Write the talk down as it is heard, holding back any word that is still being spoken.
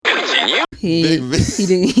He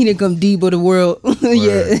didn't come deep of the world.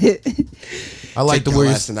 Yeah. I like Take the where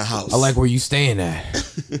your ass in the house. I like where you staying at.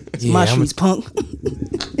 Yeah, My I'm streets, punk.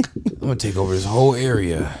 gonna take over this whole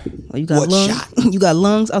area. Oh, you got What lungs? shot? You got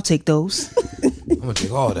lungs? I'll take those. I'm gonna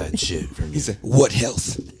take all that shit from He you. said, "What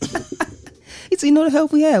health?" He said, you know the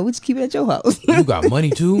help we have. We just keep it at your house. You got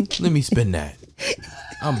money too? Let me spend that.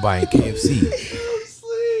 I'm buying KFC.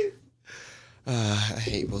 I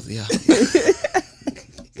hate both of y'all.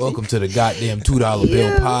 Welcome to the goddamn $2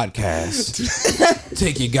 bill podcast.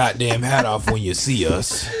 Take your goddamn hat off when you see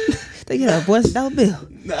us. They got a $1 bill.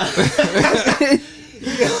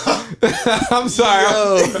 I'm sorry.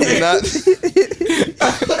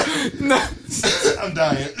 I'm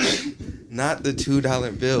dying. Not the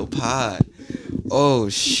 $2 bill pod. Oh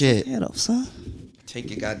shit! Head off, son. Take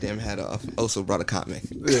your goddamn hat off. Also brought a comic.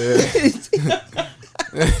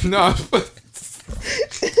 No.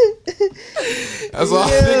 That's all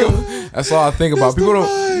I think of. That's all I think about. People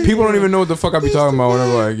don't even know what the fuck I be talking about when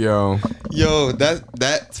I'm like, yo. Yo,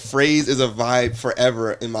 that phrase is a vibe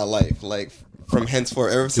forever in my life. Like from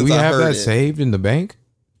henceforth, ever Do since we I have heard that it. saved in the bank?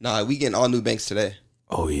 Nah, we getting all new banks today.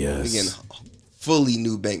 Oh We getting yes. fully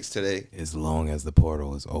new banks today. As long as the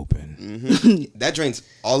portal is open. That drains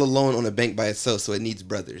all alone on a bank by itself, so it needs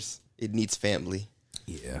brothers. It needs family.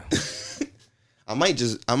 Yeah. I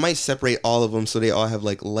might separate all of them so they all have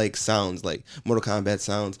like sounds, like Mortal Kombat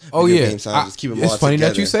sounds. Oh video yeah. game sounds. Just keep them it's all funny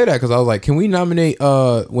together. that you say that because I was like, can we nominate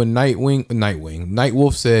when Night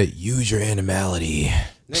Wolf said use your animality.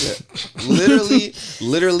 Nigga,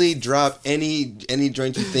 literally drop any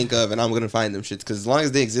joint you think of, and I'm gonna find them shits. Because as long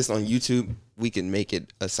as they exist on YouTube, we can make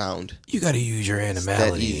it a sound. You gotta use your That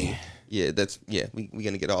animality. easy. Yeah, we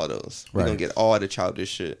gonna get all those. Right. We gonna get all the childish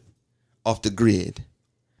shit off the grid.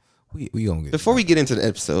 We gonna get Before we get into the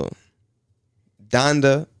episode,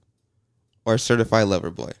 Donda or Certified Lover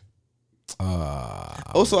Boy.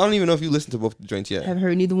 Also, I don't even know if you listened to both the joints yet. Haven't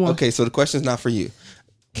heard neither one. Okay, so the question's not for you,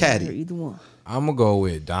 Haven't heard Caddy. either one. I'm gonna go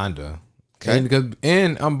with Donda. Okay.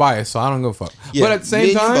 And I'm biased, so I don't give a fuck. Yeah, but at the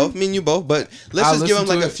same time, me and you both. But let's I just give listen them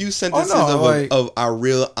like to a it. few sentences Oh, no, of our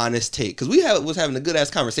real honest take, because was having a good ass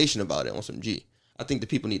conversation about it on some G. I think the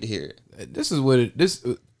people need to hear it. this is what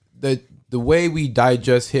the way we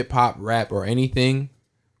digest hip hop, rap, or anything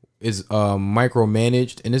is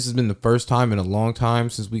micromanaged, and this has been the first time in a long time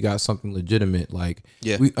since we got something legitimate. Like,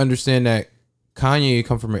 Yeah. we understand that Kanye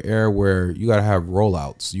come from an era where you gotta have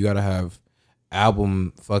rollouts, you gotta have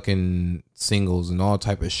album fucking singles and all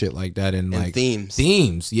type of shit like that, and like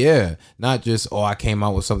themes, yeah, not just I came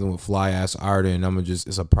out with something with fly ass art and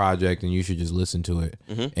it's a project and you should just listen to it,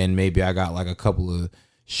 and maybe I got like a couple of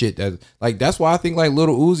shit that like that's why I think like Lil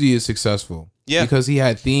Uzi is successful. Yeah, because he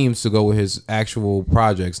had themes to go with his actual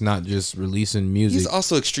projects, not just releasing music. He's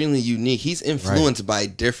also extremely unique. He's influenced by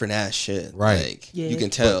different ass shit. Right. Like, you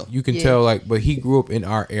can tell. You can tell, like, but he grew up in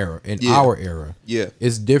our era. Our era. Yeah.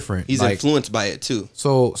 It's different. He's like, influenced by it too.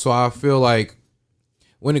 So I feel like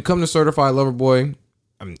when it comes to Certified Lover Boy,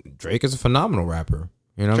 I mean, Drake is a phenomenal rapper.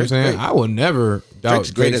 You know what I'm saying? Great. I will never doubt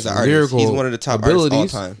Drake's great as an artist. lyrical He's one of the top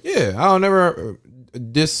abilities. artists all time. Yeah, I'll never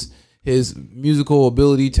diss his musical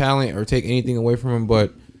ability, talent, or take anything away from him.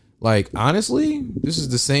 But like, honestly, this is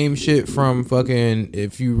the same shit from fucking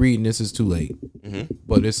If You Reading This Is Too Late.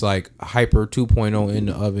 But it's like Hyper 2.0 in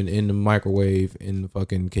the oven, in the microwave, in the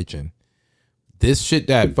fucking kitchen. This shit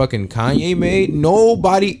that fucking Kanye made,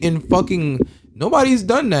 nobody's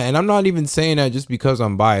done that. And I'm not even saying that just because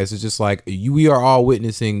I'm biased. It's just like we are all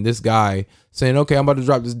witnessing this guy saying, okay, I'm about to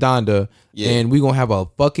drop this Donda, and we gonna have a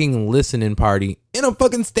fucking listening party in a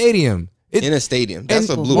fucking stadium. In a stadium. That's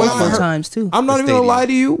a blue multiple line. times too. I'm not The even gonna stadium. lie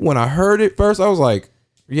to you. When I heard it first, I was like,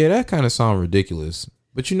 yeah, that kind of sound ridiculous.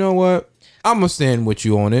 But you know what? I'm gonna stand with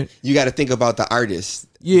you on it. You got to think about the artist.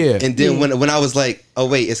 Yeah. And then when I was like, oh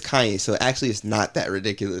wait, it's Kanye, so actually it's not that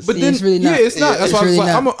ridiculous. But Yeah, then, it's really not. yeah, it's not. That's It's why I was really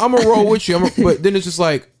like, not. I'm gonna roll with you. But then it's just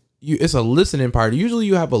like, it's a listening party. Usually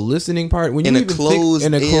you have a listening party when in you a even closed,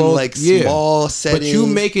 think, like small setting. But you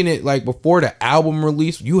making it like before the album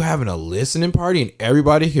release, you having a listening party and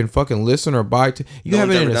everybody can fucking listen or buy. You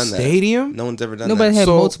having it in a stadium. No one's ever done Nobody that. had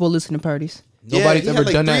So- multiple listening parties. Nobody's ever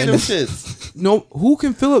done that. Three of them shits. No, who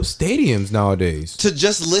can fill up stadiums nowadays? To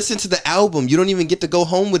just listen to the album. You don't even get to go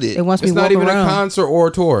home with it. It wants me It's to walk not even around. a concert or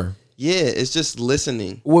a tour. Yeah, it's just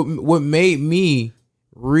listening. What made me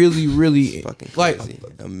really Fucking like crazy.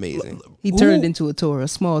 Amazing. He turned it into a tour, a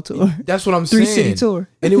small tour. that's what I'm 3-city saying. tour.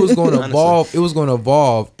 And it was going to Honestly. evolve. It was going to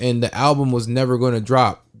evolve, and the album was never going to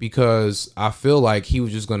drop because I feel like he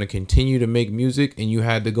was just going to continue to make music, and you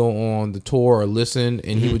had to go on the tour or listen,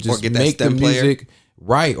 and he would Or just get that make the stem player. music.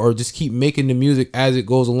 Right, or just keep making the music as it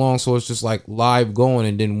goes along, so it's just like live going,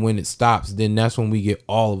 and then when it stops, then that's when we get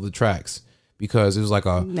all of the tracks, because it was like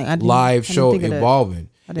a live show evolving.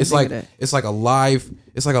 It's like a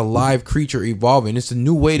live creature evolving. It's a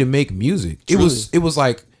new way to make music. Truly. It was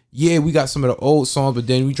like, yeah, we got some of the old songs, but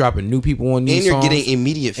then we dropping new people on these songs. And you're getting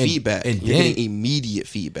immediate feedback. And you're getting immediate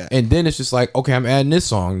feedback. And then it's just like, okay, I'm adding this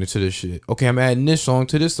song to this shit. Okay, I'm adding this song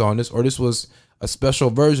to this song. This was a special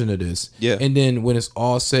version of this. Yeah. And then when it's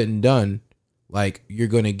all said and done, like, you're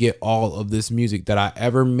going to get all of this music that I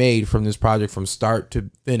ever made from this project from start to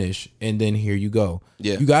finish. And then here you go.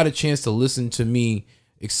 Yeah. You got a chance to listen to me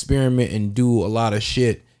experiment and do a lot of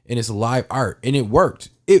shit. And it's live art. And it worked.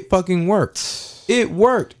 It fucking worked. It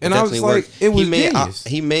worked. And I was like, it was genius.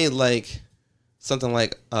 He made like something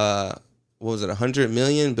like, what was it, 100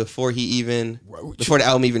 million before the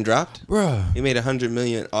album even dropped? Bruh. He made 100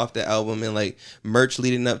 million off the album, and like merch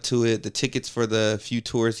leading up to it, the tickets for the few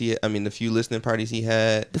tours the few listening parties he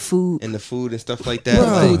had, the food and stuff like that.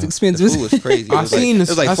 Bruh. Food's expensive. The food was crazy. It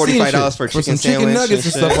was like $45 for a chicken sandwich nuggets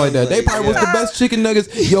and stuff like that. They probably was the best chicken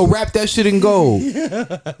nuggets. Yo, wrap that shit in gold.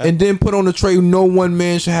 And then put on the tray. No one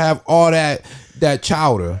man should have all that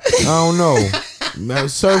chowder. I don't know. Man,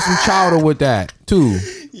 serve some chowder with that too.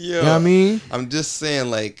 Yo, you know what I mean? I'm just saying,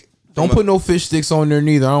 like, don't put no fish sticks on there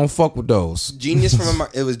neither. I don't fuck with those.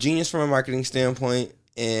 It was genius from a marketing standpoint,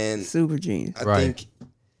 and super genius. I think,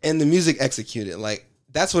 and the music executed. Like,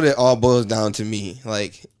 that's what it all boils down to me.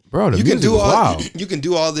 Like, bro, you can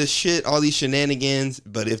do all this shit, all these shenanigans,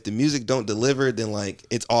 but if the music don't deliver, then like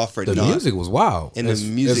it's all for naught. The music was wild, and the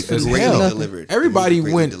music greatly delivered. Everybody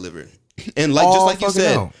went delivered. And like just like you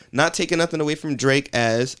said, not taking nothing away from Drake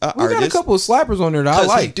as an artist. We got a couple of slappers on there that I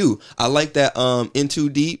like. I like that In Too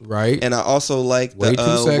Deep, right? And I also like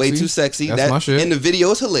the Way Too Sexy. That's my shit. And the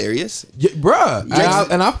video is hilarious, bruh.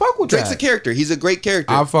 And I fuck with Drake's that. Drake's a character. He's a great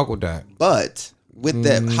character. I fuck with that. But with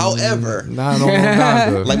that, however,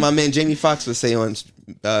 like my man Jamie Foxx would say on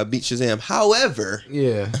Beat Shazam, however,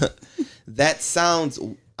 yeah, that sounds.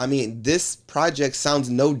 I mean, this project sounds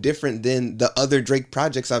no different than the other Drake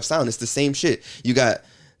projects I've sound. It's the same shit. You got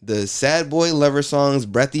the sad boy lover songs,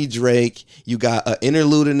 breathy Drake. You got an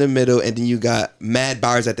interlude in the middle, and then you got mad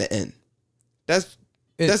bars at the end. That's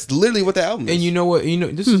literally what the album is. And you know what?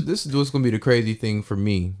 This is what's gonna be the crazy thing for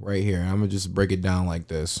me right here. I'm gonna just break it down like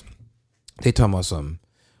this. They talking about something.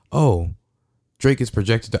 Oh, Drake is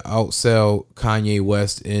projected to outsell Kanye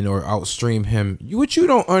West or outstream him. What you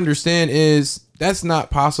don't understand is that's not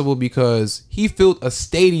possible, because he filled a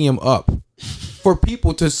stadium up for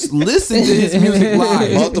people to listen to his music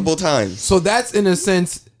live multiple times. So that's, in a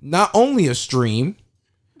sense, not only a stream,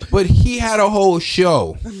 but he had a whole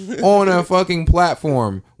show on a fucking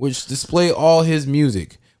platform which displayed all his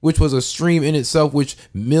music, which was a stream in itself, which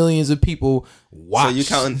millions of people watched.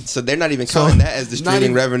 So they're not even counting that as the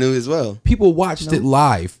streaming revenue as well. People watched it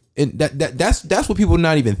live. And that's what people are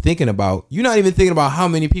not even thinking about. You're not even thinking about how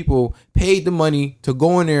many people paid the money to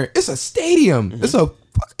go in there. It's a stadium. Mm-hmm.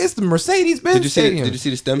 It's the Mercedes-Benz stadium. Did you see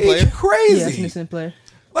the stem player? It's crazy. Yeah, I've seen the stem player.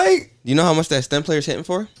 Like, you know how much that stem player's hitting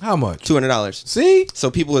for? How much? $200. See?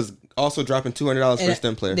 So people was also dropping $200 for a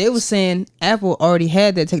stem player. They were saying Apple already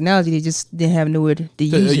had that technology. They just didn't have nowhere to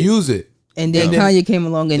use it. And then Kanye came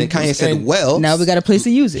along and Kanye said, well, now we got a place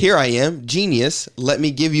to use it. Here I am, genius. Let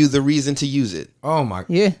me give you the reason to use it. Oh my.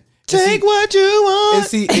 Yeah. Take what you want. And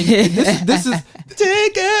see, and this is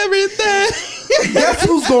take everything. Guess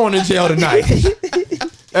who's going to jail tonight?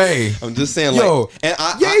 Hey, I'm just saying, yo, like,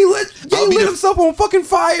 and Ye lit himself on fucking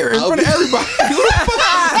fire in front of everybody.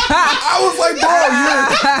 I was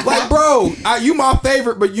like, bro, you my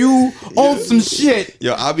favorite, but you on some shit.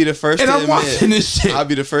 Yo, I'll be the first and to I'm admit, watching this shit. I'll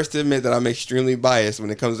be the first to admit that I'm extremely biased when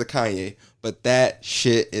it comes to Kanye, but that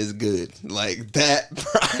shit is good. Like, that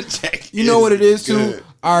project. You know what it is good. too?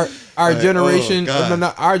 Our generation,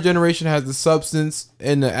 our generation has the substance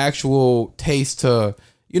and the actual taste to.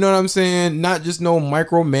 You know what I'm saying? Not just no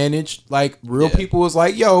micromanaged. Like, real people is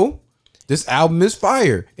like, yo, this album is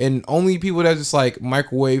fire. And only people that just like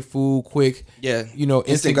microwave food quick. Yeah. You know,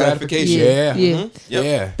 instant gratification. Yeah. Mm-hmm. Yep.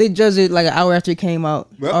 Yeah. They judged it like an hour after it came out.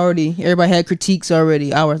 Yep. Already. Everybody had critiques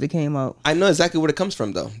already, hour after it came out. I know exactly where it comes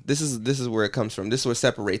from, though. This is where it comes from. This is what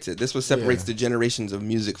separates it. This is what separates the generations of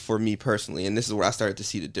music for me personally. And this is where I started to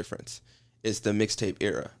see the difference. It's the mixtape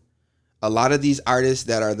era. A lot of these artists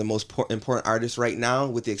that are the most important artists right now,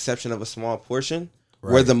 with the exception of a small portion,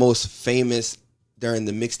 were the most famous during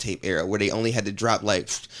the mixtape era, where they only had to drop like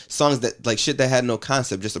songs that like shit that had no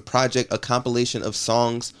concept, just a project, a compilation of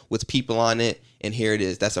songs with people on it, and here it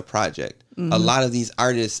is. That's a project. Mm-hmm. A lot of these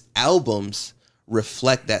artists' albums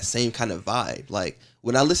reflect that same kind of vibe. Like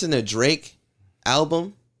when I listen to Drake,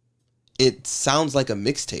 album, it sounds like a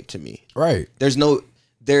mixtape to me. Right. There's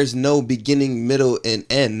no beginning, middle, and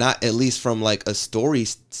end. Not at least from like a story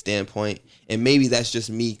standpoint. And maybe that's just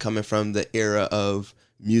me coming from the era of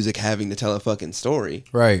music having to tell a fucking story.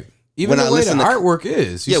 Right. Even when the way the artwork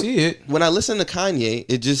is, you see it. When I listen to Kanye,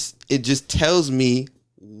 it just tells me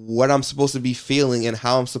what I'm supposed to be feeling and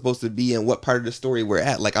how I'm supposed to be and what part of the story we're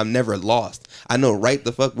at. Like, I'm never lost. I know right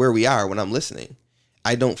the fuck where we are when I'm listening.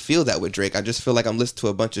 I don't feel that with Drake. I just feel like I'm listening to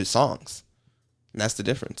a bunch of songs. And that's the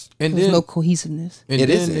difference. And there's no cohesiveness. It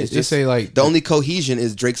isn't. It's just say like the only cohesion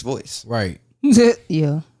is Drake's voice. Right.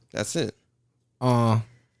 Yeah. That's it. Told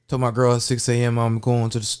my girl at 6 a.m. I'm going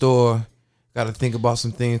to the store. Got to think about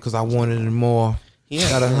some things because I wanted it more. Yeah.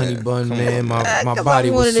 Got a honey bun, man. My body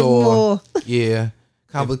was sore. Yeah.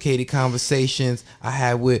 Complicated conversations I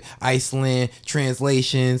had with Iceland,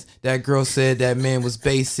 translations. That girl said that man was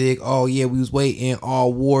basic. Oh yeah, we was waiting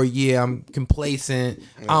all war. Yeah, I'm complacent.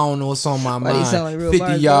 I don't know what's on my mind. Like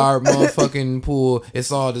 50-yard motherfucking pool.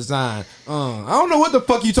 It's all design. I don't know what the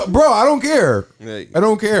fuck you talk, bro. I don't care. I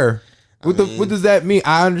don't care. What does that mean?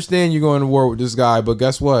 I understand you're going to war with this guy, but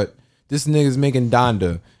guess what? This nigga's making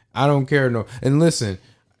Donda. I don't care no. And listen,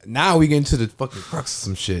 now we get into the fucking crux of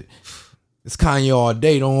some shit. It's Kanye all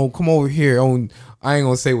day. Don't come over here. I ain't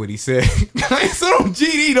gonna say what he said. I said on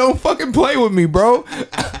GD. Don't fucking play with me, bro.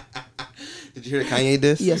 Did you hear the Kanye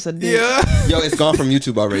diss? Yes, I did. Yeah. Yo, it's gone from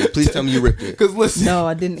YouTube already. Please tell me you ripped it. Cause listen. No,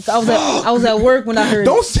 I didn't. I was at work when I heard.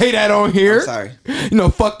 Don't say that on here. I'm sorry. You know,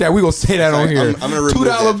 fuck that. We gonna say that on here. I'm gonna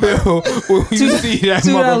 $2 bill when you see that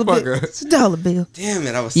motherfucker. $2 bill. Damn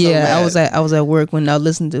it! I was so mad. I was at work when I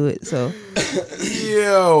listened to it. So.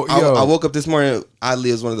 Yo. I woke up this morning. Oddly,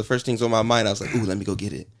 it was one of the first things on my mind. I was like, "Ooh, let me go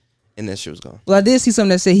get it," and that shit was gone. Well, I did see something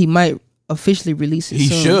that said he might officially release it. He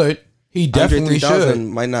soon. should. He definitely should.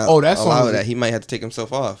 Might not allow that. He might have to take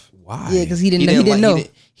himself off. Why? Yeah, because he didn't know.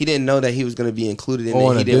 He didn't know that he was going to be included in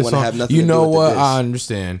it. He didn't want to have nothing. You know to do with what? I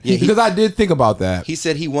understand. Yeah, because I did think about that. He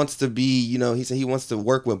said he wants to be. He said he wants to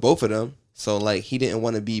work with both of them. So like he didn't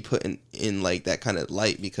want to be put in like that kind of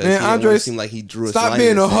light because he didn't want to seem like he drew a stop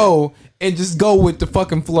being a hoe and just go with the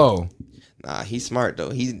fucking flow. Nah, he's smart though.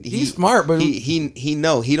 He's smart, but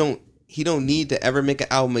he don't need to ever make an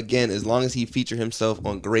album again as long as he feature himself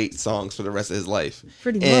on great songs for the rest of his life.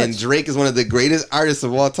 Pretty much. And Drake is one of the greatest artists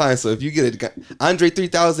of all time. So if you get a Andre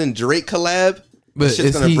 3000 Drake collab, but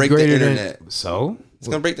shit's gonna break the internet. So it's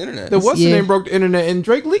gonna break the internet. What's the name broke the internet and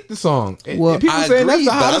Drake leaked the song. Well, and people saying that's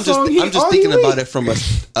the hottest song. I'm just thinking about it from a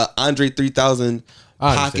Andre 3000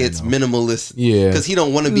 pockets minimalist. Yeah, because he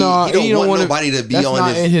don't want to be. He don't want nobody to be that's on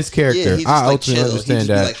not his in his character. Yeah, I ultimately understand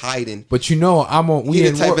that. Like hiding. But I'm on. We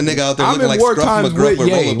the type of nigga out there looking like Scruff McGruff with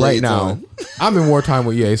Ye right now. I'm in wartime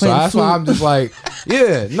with Ye, so that's why I'm just like,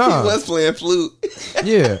 yeah, nah. He was playing flute.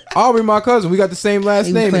 Yeah, Aubrey, my cousin, we got the same last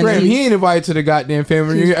name. Graham, he ain't invited to the goddamn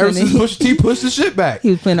family reunion ever since Pusha T pushed the shit back. He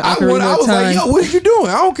was playing the Ocarina I was Time. like, yo, what are you doing?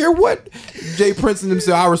 I don't care what Jay Prince and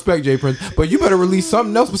himself. I respect Jay Prince, but you better release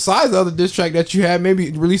something else besides the other diss track that you had.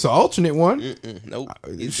 Maybe release an alternate one. Nope,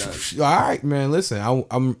 he's done. All right, man. Listen,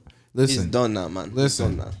 I'm listen. He's done now, man.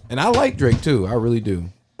 Listen, and I like Drake too. I really do.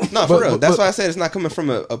 No, for real. That's why I said it's not coming from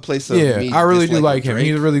a place of me. I really do like him.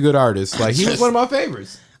 He's a really good artist. Like he was one of my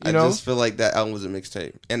favorites. I just feel like that album was a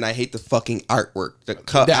mixtape, and I hate the fucking artwork.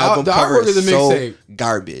 The album cover is so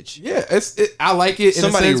garbage. Yeah, I like it.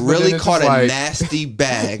 Somebody really caught a nasty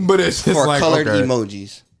bag, but it's just for colored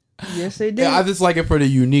emojis. Yes, they did. Yeah, I just like it for the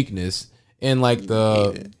uniqueness and like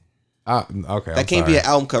the. Okay, that can't be an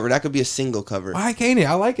album cover. That could be a single cover. Why can't it?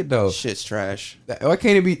 I like it though. Shit's trash. Why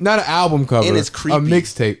can't it be not an album cover? And it's creepy. A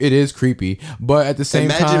mixtape. It is creepy, but at the same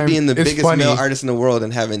time, imagine being the biggest male artist in the world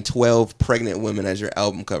and having 12 pregnant women as your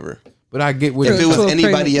album cover. But I get what if it was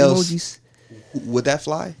anybody else, emojis. Would that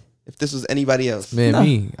fly? If this was anybody else, man,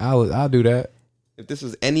 me, I'll do that. If this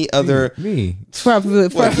was any other me. Probably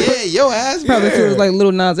your ass. Probably if it was like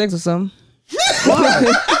Lil Nas X or something.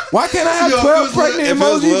 Why can't I have 12 pregnant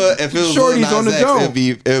emojis? If it was Shorties on the dome.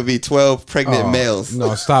 It would be 12 pregnant males.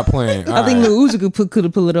 No, stop playing. I think Lil Uzi could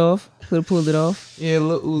have pulled it off. Could have pulled it off. Yeah,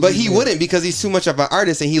 Lil Uzi. But he wouldn't because he's too much of an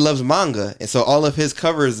artist and he loves manga, and so all of his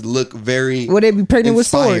covers look very. Would they be pregnant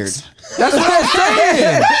inspired. with swords? That's what I'm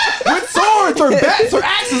saying. With swords or bats or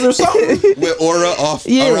axes or something. With aura off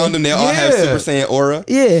around them, they all have Super Saiyan aura.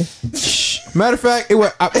 Yeah. Matter of fact,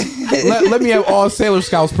 let me have all Sailor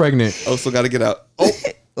Scouts pregnant. Oh, so gotta get out.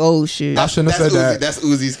 Oh shit! I shouldn't have said that. That's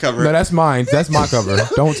Uzi's cover. No, that's mine. That's my cover.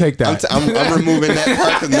 Don't take that. I'm removing that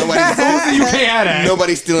part because you can't have that.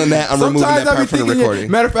 Nobody's stealing that. I'm removing that part from the recording.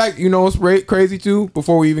 Matter of fact, you know what's crazy too?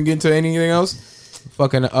 Before we even get into anything else,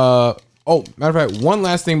 fucking matter of fact, one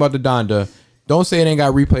last thing about the Donda. Don't say it ain't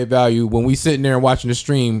got replay value when we sitting there and watching the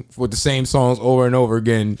stream with the same songs over and over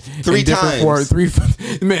again. 3 times.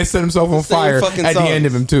 The man set himself on fire at songs. The end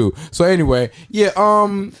of him too. So anyway, yeah.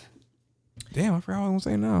 Damn, I forgot what I was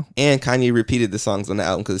gonna say now. And Kanye repeated the songs on the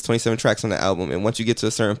album because there's 27 tracks on the album, and once you get to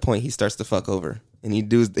a certain point, he starts to fuck over, and he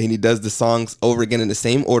does the songs over again in the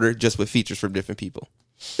same order, just with features from different people.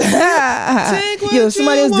 Yo,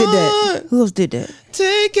 somebody else did that. Who else did that?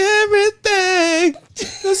 Take everything.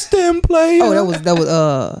 The stem player. Oh, that was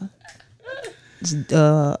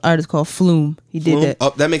artist called Flume. He did that.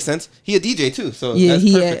 Oh, that makes sense. He a DJ too, so yeah, that's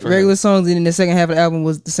he perfect had regular songs, and then the second half of the album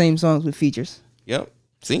was the same songs with features. Yep.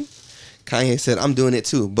 See, Kanye said, "I'm doing it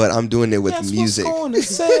too, but I'm doing it with music." Guess what's going to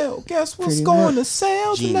sell? Guess what's going to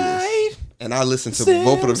sell tonight? And I listened to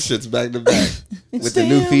both of them shits back to back with the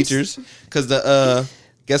new features, because the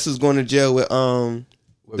guess who's going to jail with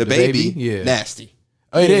the baby? Yeah, nasty.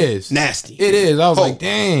 Oh, it is nasty. It is. I was like,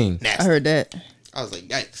 dang. Nasty. I heard that. I was like,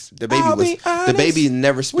 yikes. The baby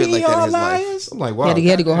never spit like that in his life. I'm like, wow. He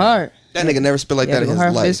had to go hard. That nigga never spit like that in his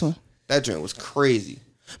life. This one. That joint was crazy.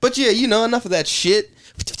 But yeah, enough of that shit.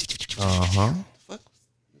 Fuck.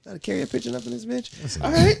 Gotta carry a pigeon up in this bitch.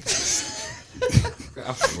 All right.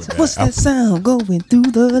 What's that sound going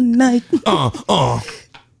through the night?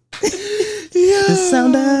 Yeah. The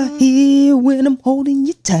sound I hear when I'm holding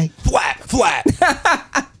you tight. Flat.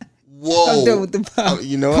 Whoa. I'm done with the pop.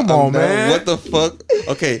 You know what? Come on, man. What the fuck?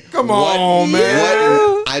 Okay. Come on,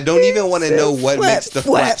 man. I don't even want to know what makes the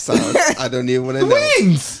flap sound. I don't even want to know.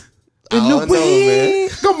 Wings. I don't know, man.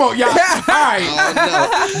 Come on, y'all. All right. I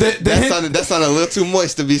don't know. That sounded a little too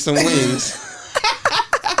moist to be some wings.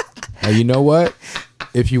 Now, you know what?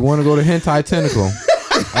 If you want to go to Hentai Tentacle,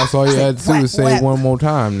 that's all you had to do is say it one more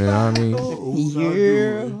time. You know what I mean?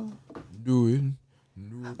 Yeah. Do it.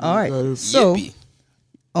 All right. So,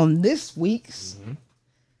 on this week's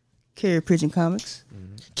Carrier Pigeon Comics,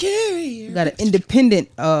 we got an independent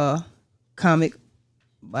comic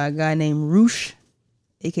by a guy named Roosh,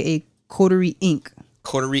 a.k.a. Coterie Inc.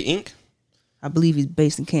 Coterie Inc.? I believe he's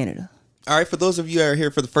based in Canada. All right, for those of you that are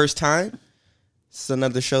here for the first time, it's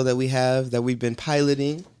another show that we have that we've been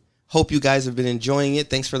piloting. Hope you guys have been enjoying it.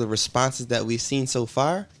 Thanks for the responses that we've seen so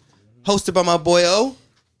far. Hosted by my boy O.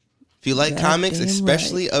 If you like comics,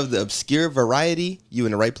 especially of the obscure variety, you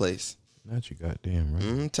in the right place. Not you goddamn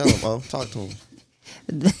right. Tell him, O. Talk to him.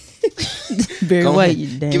 Barry White,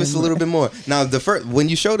 you damn give us a little bit more. Now, when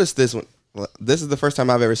you showed us this one, this is the first time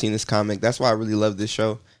I've ever seen this comic. That's why I really love this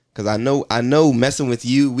show, because I know messing with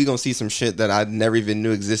you, we gonna see some shit that I never even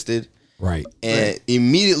knew existed. Right. And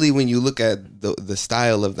immediately when you look at the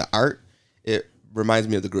style of the art, it reminds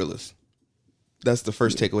me of the Gorillas. That's the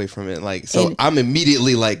first takeaway from it. Like, so and I'm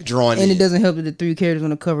immediately like drawn in. And it doesn't help that the 3 characters on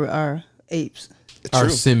the cover are apes. Our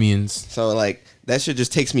simians. So like that shit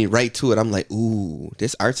just takes me right to it. I'm like, ooh,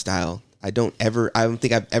 this art style. I don't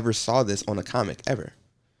think I've ever saw this on a comic ever.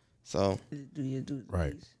 So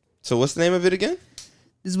right. So what's the name of it again?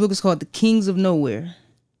 This book is called The Kings of Nowhere.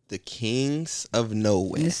 The Kings of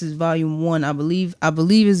Nowhere. And this is volume 1. I believe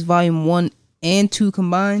it's volume 1 and 2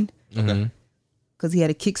 combined. Okay. Because he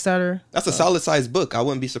had a Kickstarter. That's a solid sized book. I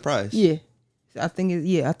wouldn't be surprised. Yeah. I think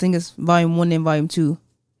it's volume 1 and volume 2.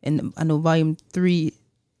 And I know volume 3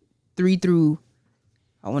 through,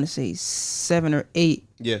 I want to say 7 or 8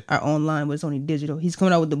 are online, but it's only digital. He's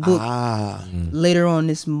coming out with the book later on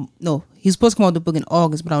this. No, he's supposed to come out with the book in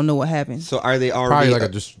August, but I don't know what happened. So are they already probably like a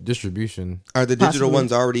distribution? Are the digital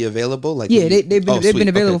ones already available? Like they've been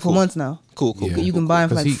available for months now. Cool. Yeah. You can buy them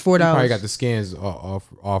for like $4. He probably got the scans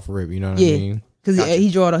off rip. You know what I mean? Because he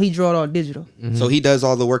draw it all digital. Mm-hmm. So he does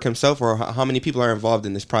all the work himself, or how many people are involved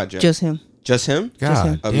in this project? Just him. Just him?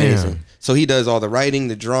 God, amazing. Damn. So he does all the writing,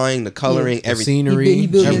 the drawing, the coloring, everything. The scenery. He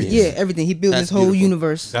built everything. He built this whole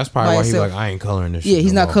universe. That's probably why he's like, I ain't coloring this shit. Yeah,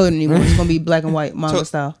 he's not coloring anymore. It's going to be black and white manga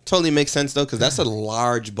style. Totally makes sense, though, because that's a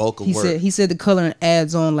large bulk of work. He said the coloring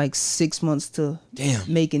adds on like 6 months to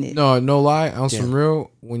making it. No lie. On some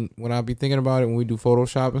real, when I be thinking about it, when we do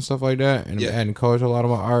Photoshop and stuff like that, and I'm adding color to a lot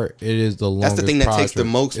of my art, it is the longest. That's the thing that takes the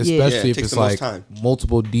most. Especially if it's like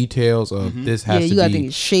multiple details of this has to be. You got to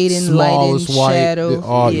think shading, lighting, shadow.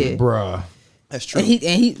 Bruh. That's true.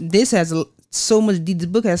 And this has so much. This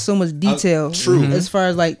book has so much detail. True. As far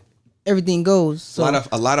as like everything goes. So,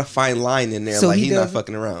 a lot of fine line in there. So like he's not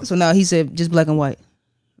fucking around. So now he said just black and white.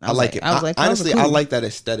 I like it. I was like, honestly, I like that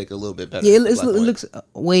aesthetic a little bit better. Yeah, it looks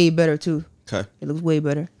way better too. Okay. It looks way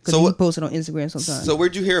better. Because you post it on Instagram sometimes. So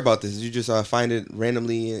where'd you hear about this? Did you just find it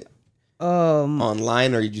randomly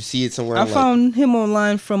online, or did you see it somewhere? I found him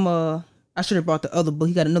online from I should have brought the other book.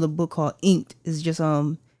 He got another book called Inked. It's just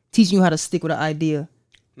teaching you how to stick with an idea.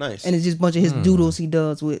 Nice. And it's just a bunch of his doodles he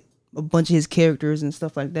does with a bunch of his characters and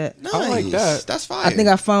stuff like that. Nice. I like that. That's fine. I think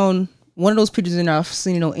I found one of those pictures in there. I've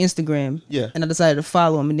seen it on Instagram. Yeah. And I decided to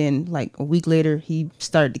follow him. And then like a week later, he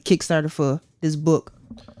started the Kickstarter for this book.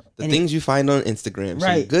 The things you find on Instagram.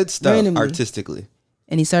 Right. Some good stuff randomly. Artistically.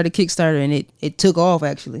 And he started Kickstarter and it took off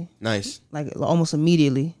actually. Nice. Like almost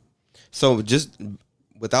immediately. So just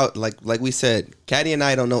without like we said, Caddy and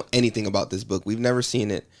I don't know anything about this book. We've never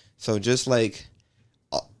seen it. So just like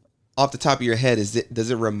off the top of your head,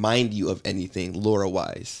 does it remind you of anything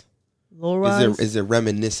lore-wise? Lore-wise? Is it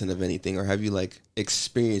reminiscent of anything, or have you like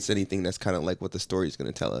experienced anything that's kind of like what the story is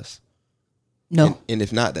going to tell us? No. And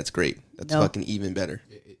if not, that's great. That's fucking even better.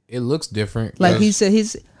 It looks different. Like he said,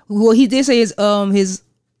 he did say his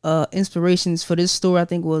inspirations for this story I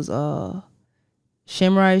think was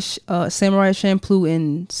Samurai Champloo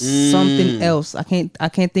and something else. I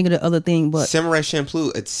can't think of the other thing, but Samurai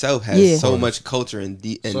Champloo itself has so much culture and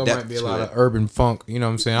depth. So it might be a lot of urban funk. You know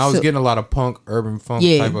what I'm saying? I was getting a lot of punk, urban funk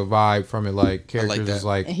type of vibe from it. Like characters is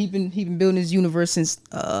like, and he been building his universe since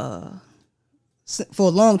for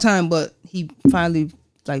a long time, but he finally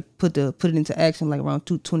like put it into action like around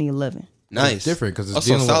 2011. Nice, it's different because it's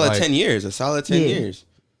also dealing solid with 10 years. A solid 10 years.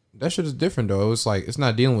 That shit is different though. It's like it's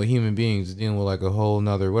not dealing with human beings. It's dealing with like a whole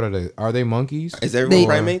nother. What are they? Are they monkeys? Is everyone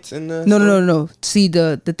primates in the? No. See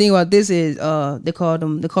the thing about this is they call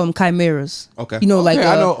them chimeras. Okay. You know, like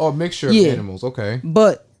I know a mixture of animals. Okay.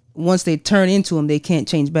 But once they turn into them, they can't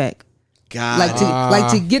change back. God.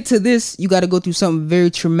 Like to get to this, you got to go through something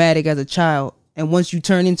very traumatic as a child, and once you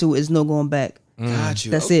turn into it, it's no going back. Got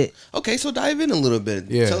you. That's it. Okay, so dive in a little bit.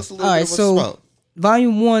 Yeah. Tell us a little bit what's about.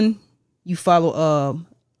 Volume 1, you follow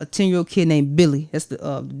a 10-year-old kid named Billy. That's the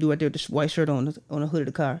dude right there with the white shirt on the hood of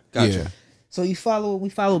the car. Gotcha. Yeah. So we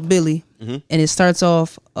follow Billy, and it starts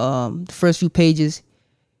off the first few pages.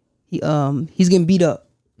 He's getting beat up.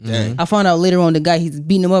 Dang. I found out later on the guy he's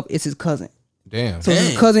beating him up is his cousin. Damn. So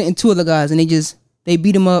his cousin and two other guys, and they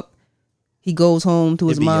beat him up. He goes home to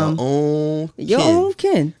his mom. Your own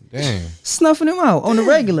kin. Damn. Snuffing him out on the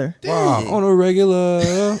regular. Wow, on a regular.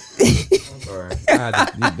 I'm sorry. I had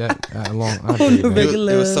to eat that long.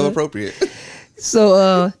 It was so appropriate.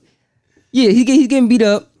 So, he's getting beat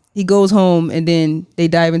up. He goes home, and then they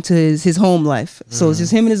dive into his home life. So it's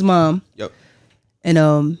just him and his mom. Yep.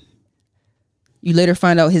 And you later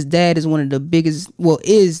find out his dad is one of the biggest,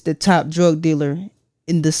 is the top drug dealer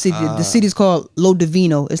in the city. The city's called Lo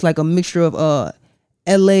Divino. It's like a mixture of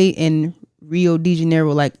LA and Rio de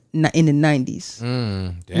Janeiro, like in the 90s.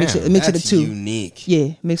 Damn. Mix of the two. Unique.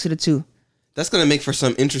 Yeah, mix of the two. That's gonna make for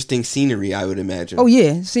some interesting scenery, I would imagine. Oh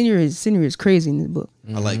yeah, scenery is crazy in this book.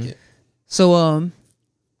 I like it. So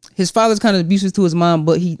his father's kind of abusive to his mom,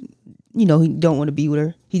 but he don't want to be with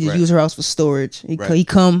her. He just uses her house for storage. He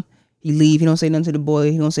come, he leave. He don't say nothing to the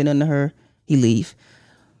boy. He don't say nothing to her. He leave.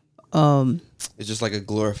 It's just like a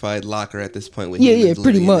glorified locker at this point. Yeah,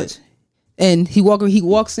 pretty much. And he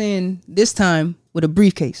walks in this time with a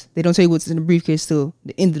briefcase. They don't tell you what's in the briefcase till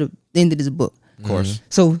the end of this book. Of course.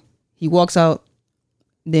 So he walks out.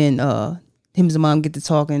 Then him and his mom get to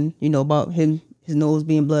talking. About his nose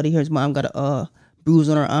being bloody. His mom got a bruise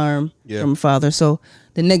on her arm from her father. So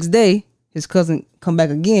the next day, his cousin come back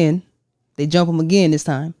again. They jump him again this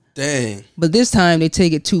time. Dang. But this time they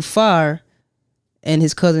take it too far, and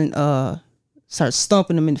his cousin starts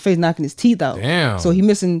stomping him in the face, knocking his teeth out. Damn. So he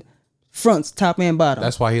missing fronts, top and bottom.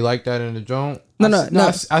 That's why he liked that in the joint.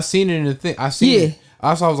 No. I seen it in the thing. I seen it.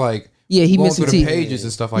 I was like, he going missing through the pages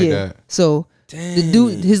and stuff like that. So the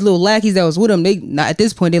dude, his little lackeys that was with him, at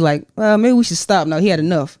this point they're like, well, maybe we should stop now. He had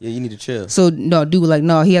enough. Yeah, you need to chill. So no, dude was like,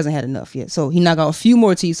 no, he hasn't had enough yet. So he knocked out a few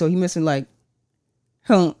more teeth. So he missing like,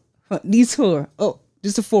 these four. Oh,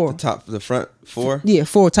 just the four. The front four. Yeah,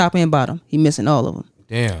 4 top and bottom. He missing all of them.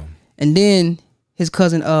 Damn. And then his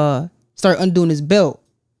cousin started undoing his belt.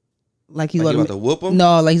 Like he's about to whoop him?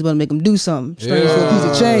 No, like he's about to make him do something. Strange for a piece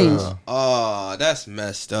of change. Oh, that's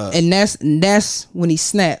messed up. And that's when he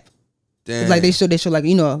snapped. Damn. It's like they show like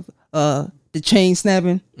the chain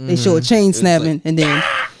snapping. They show a chain snapping, like, and then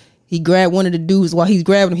he grabbed one of the dudes. While he's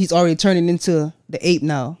grabbing him, he's already turning into the ape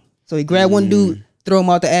now. So he grabbed one dude, throw him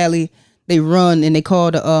out the alley. They run and they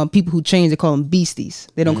call the people who change. They call them beasties.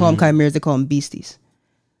 They don't call them chimeras. They call them beasties.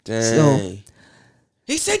 Dang. So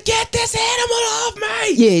he said, "Get this animal off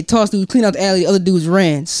me!" Yeah, he tossed dude, clean out the alley. The other dudes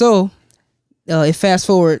ran. So it fast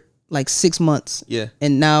forward like 6 months. Yeah.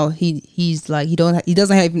 And now he's like he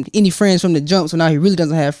doesn't have any friends from the jump. So now he really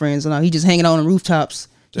doesn't have friends. So now he's just hanging out on the rooftops,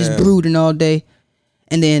 just brooding all day.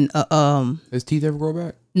 And then his teeth ever grow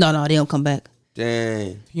back? No, they don't come back.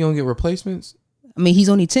 Dang. He don't get replacements? I mean, he's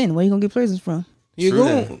only 10. Where you gonna get replacements from? He a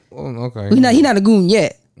goon. Oh, okay. Well, he's not a goon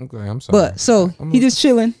yet. Okay, I'm sorry. But so he just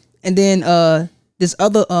chilling, And then this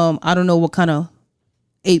other I don't know what kind of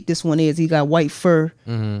ape this one is. He got white fur.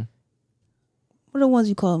 Mm-hmm. What are the ones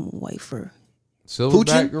you call them white fur?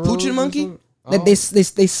 Poochin monkey? Oh. They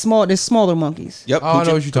small. They're smaller monkeys. Yep. Oh, I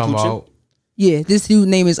know what you're talking about. Yeah, this dude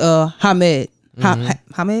name is Hamed.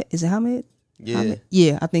 Mm-hmm. Hamed? Is it Hamed? Yeah. Hamed?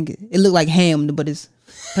 Yeah, I think it looked like ham, but it's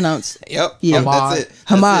pronounced. Yep. Yeah. That's it.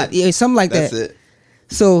 Hamad. Yeah, something like that. That's it.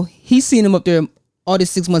 So he's seen him up there all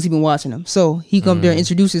these 6 months. He's been watching him. So he come there and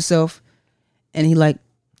introduce himself, and he like,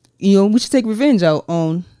 we should take revenge out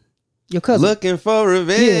on your cousin. Looking for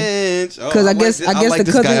revenge. Because I guess the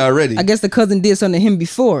cousin guy already. I guess the cousin did something to him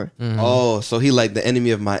before. Mm-hmm. Oh, so he like the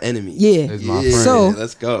enemy of my enemy. Yeah. My friend. So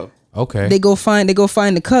let's go. Okay. They go find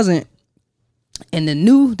the cousin, and the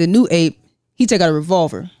new ape, he take out a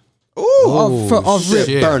revolver. Ooh, off rip.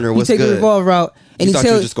 Burner. What's he take good? The revolver out, and you thought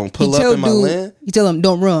you were just gonna pull up in my land. He tell him,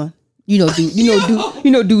 "Don't run."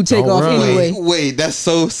 Dude take off run. anyway. Wait, that's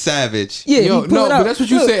so savage. Yeah, no, but that's what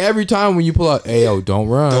you say every time when you pull out. Hey, yo, don't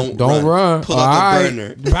run. Don't run. Pull out the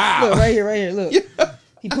burner. Look, right here. Look,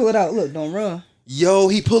 he pull it out. Look, don't run. Yo,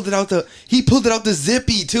 he pulled it out the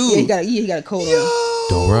zippy too. Yeah, he got a coat on.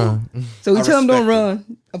 Don't run. So he tell him don't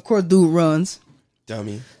run. Of course, dude runs.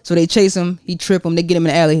 Dummy. So they chase him. He trip him. They get him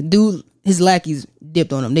in the alley. Dude, his lackeys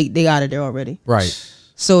dipped on him. They out of there already. Right.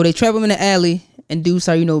 So they trap him in the alley, and dude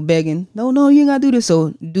start begging. No, you ain't gotta do this.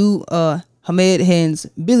 So dude, Hamed hands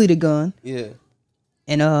Billy the gun. Yeah.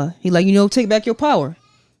 And he like take back your power.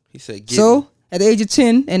 He said. At the age of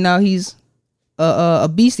 10, and now he's a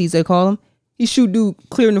beastie, they call him. He shoot dude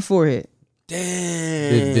clear in the forehead.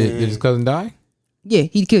 Damn. Did his cousin die? Yeah,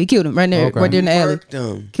 he killed him right there, right there in the alley.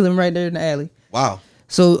 Kill him right there in the alley. Wow.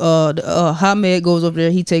 So Hamed goes over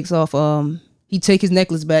there. He takes off. He take his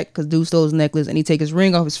necklace back because dude stole his necklace, and he take his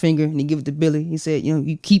ring off his finger and he give it to Billy. He said,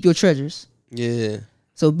 you keep your treasures. Yeah.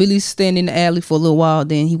 So Billy's standing in the alley for a little while.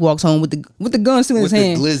 Then he walks home with the gun still in his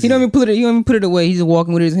hand. Glizzy. He don't even put it away. He's just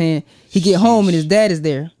walking with it in his hand. He get home and his dad is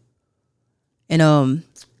there. And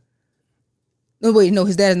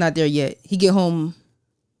his dad is not there yet. He get home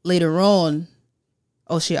later on.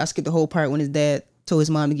 Oh shit! I skipped the whole part when his dad told his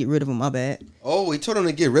mom to get rid of him. My bad. Oh, he told him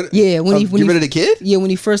to get rid of. Yeah, when he get rid of the kid. Yeah, when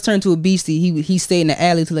he first turned to a beastie, he stayed in the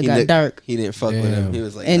alley till it got dark. He didn't fuck with him. He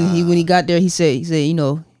was like, and when he got there, he said,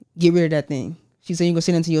 get rid of that thing. She said, you gonna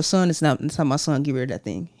send it to your son? It's not my son. Get rid of that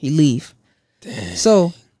thing. He leave. Damn.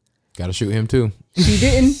 So gotta shoot him too.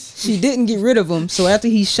 She didn't get rid of him. So after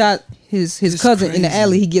he shot his cousin in the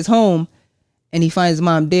alley, he gets home and he finds his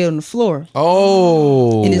mom dead on the floor.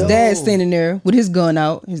 Oh. And his dad standing there with his gun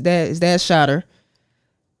out. His dad shot her.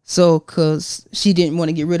 So, cause she didn't want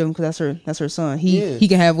to get rid of him, cause that's her son. He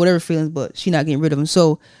can have whatever feelings, but she not getting rid of him.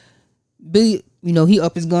 So, Billy, he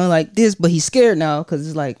up his gun like this, but he's scared now, cause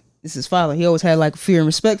it's like this is his father. He always had like fear and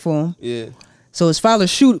respect for him. Yeah. So his father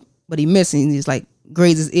shoot, but he missing. He's like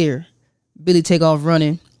grazes his ear. Billy take off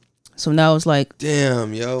running. So now it's like,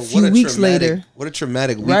 damn, yo, what a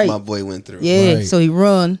traumatic week my boy went through. Yeah. Right. So he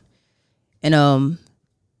run, and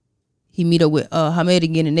he meet up with Hamed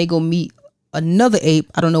again, and they go meet another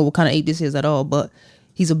ape. I don't know what kind of ape this is at all, but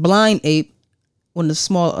he's a blind ape. A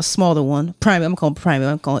smaller one. Primate. I'm calling primate.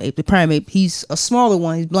 I'm calling ape. The primate. He's a smaller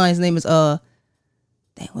one. He's blind. His name is damn,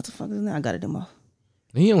 what the fuck is his name? I got it in my.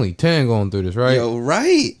 He only 10 going through this, right? Yo,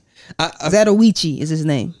 right. Zatoichi is his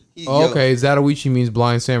name. Okay, Zatoichi means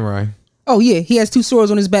blind samurai. Oh yeah, he has 2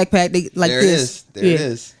 swords on his backpack. They like there this. There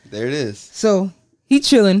it is. So he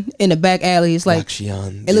chilling in the back alley. It's like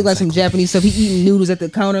it looked like some Japanese stuff. He eating noodles at the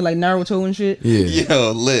counter like Naruto and shit. Yeah.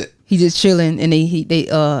 Yo, lit. He just chilling, and they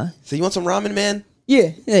So you want some ramen, man?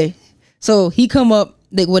 Yeah. So he come up.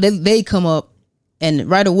 They come up, and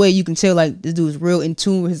right away you can tell like this dude is real in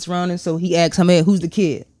tune with his surroundings. So he asks Hamed, "Who's the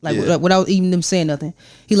kid?" Without even them saying nothing.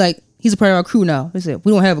 He's a part of our crew now. He said,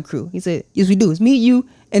 "We don't have a crew." He said, "Yes, we do. It's me, you,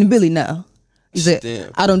 and Billy now." He said, damn.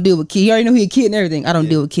 "I don't deal with kids." He already know he a kid and everything. I don't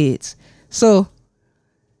deal with kids. So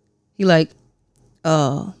he like,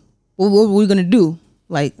 what we gonna do?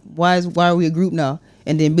 Like, why are we a group now?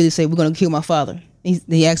 And then Billy said, "We're gonna kill my father."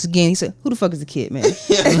 He asked again. He said, "Who the fuck is the kid, man?"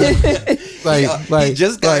 like he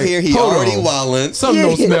just got here. He already wildin'. Something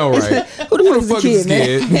don't smell right. Who the fuck is the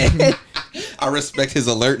kid, man? I respect his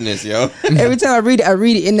alertness, yo. Every time I read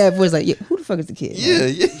it in that voice, like, who the fuck is the kid? Yeah.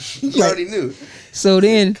 You already knew. So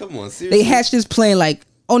then, come on, seriously. They hatch this plan like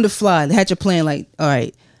on the fly. They hatch a plan like, all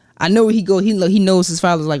right, I know where he go. He knows his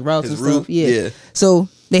father's like routes and stuff. Yeah. So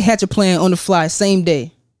they hatch a plan on the fly, same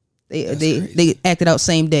day. They acted out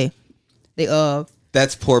same day.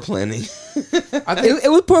 That's poor planning. I think it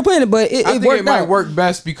was poor planning, but it worked. It might work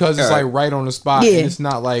best because it's like right on the spot. Yeah. And it's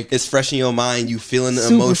not like it's fresh in your mind. You feeling the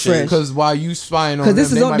super emotion fresh. Because while you spying on them,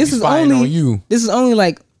 they might be spying on you. This is only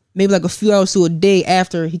like maybe like a few hours to a day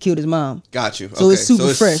after he killed his mom. Got you. So it's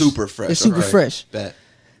super fresh. Super fresh. It's super fresh. Bet.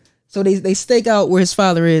 So they stake out where his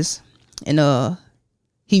father is, and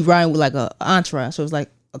he riding with like a entourage. So it's like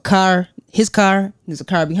a car, his car, there's a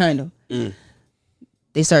car behind him.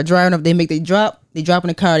 They start driving up. They drop in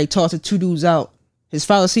the car. They toss the two dudes out. His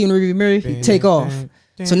father see him in the rearview mirror. He take off.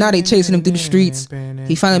 So now they chasing him through the streets.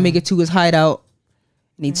 He finally make it to his hideout,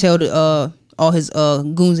 and he tell all his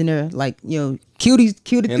goons in there, like, kill the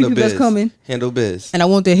three people that's coming. Handle biz. And I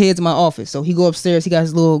want their heads in my office. So he go upstairs. He got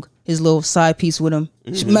his little side piece with him.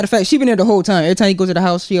 Matter of fact, she been there the whole time. Every time he goes to the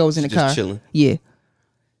house, she always in the car. Chilling. Yeah.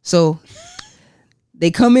 So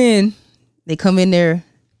they come in there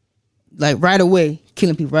like right away,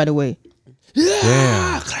 killing people right away.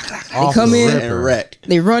 Yeah. They come in and wreck.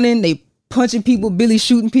 They running, they punching people, Billy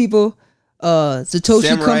shooting people. Satoshi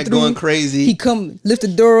Samurai come through, going crazy. He come lift the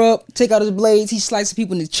door up, take out his blades. He slicing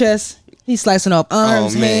people in the chest. He's slicing off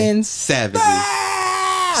arms, hands. Savages.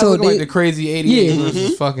 So they, like the crazy 88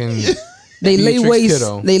 versus fucking. They lay waste.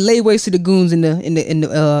 They lay waste to the goons in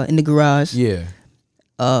the garage. Yeah.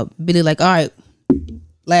 Billy like, all right,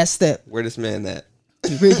 last step. Where this man at?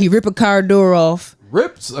 He rip a car door off.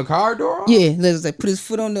 Rips a car door off? Yeah, let's like put his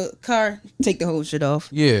foot on the car, take the whole shit off.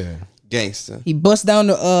 Yeah. Gangster. He busts down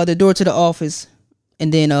the door to the office,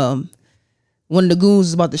 and then one of the goons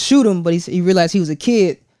was about to shoot him, but he realized he was a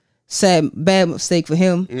kid. Bad mistake for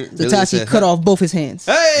him. Satoshi cut off both his hands.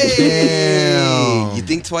 Hey! Damn. You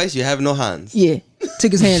think twice, you have no hands. Yeah.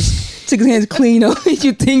 Took his hands clean.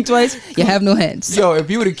 You think twice, you have no hands. Yo, if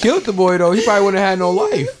you would have killed the boy though, he probably wouldn't have had no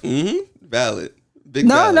life. Valid.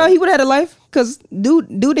 No, he would have had a life because dude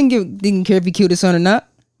didn't care if he killed his son or not.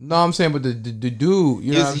 No, I'm saying, but the dude,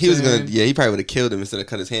 you know, he was gonna, he probably would have killed him instead of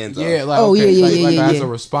cut his hands off. Yeah, like yeah. As a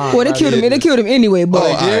response. Well, they killed him. They killed him anyway.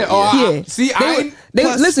 But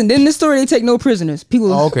listen. In this story, they take no prisoners.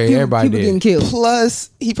 Everybody getting killed. Plus,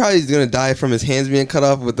 he probably is gonna die from his hands being cut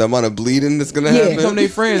off with the amount of bleeding that's gonna happen. Some of their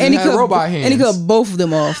friends and he had robot hands, and he cut both of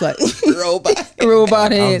them off like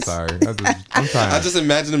robot hands. I'm sorry. I'm sorry. I just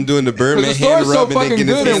imagine him doing the Birdman hand rub and then getting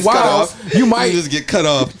his hands cut off. You might just get cut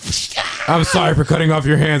off. I'm sorry for cutting off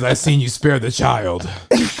your hands. I seen you spare the child.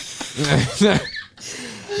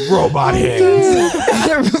 Robot hands.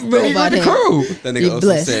 Robot hands. Crew. That nigga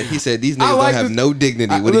also said, he said, these niggas don't have no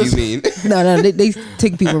dignity. What do you mean? No, they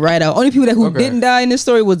take people right out. Only people who didn't die in this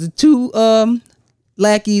story was the two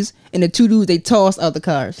lackeys and the two dudes they tossed out the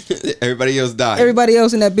cars. Everybody else died. Everybody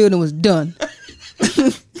else in that building was done.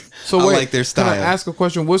 So wait, like their style. Can I ask a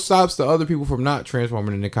question? What stops the other people from not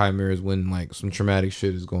transforming into chimeras when like some traumatic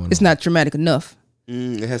shit is going on? It's not traumatic enough.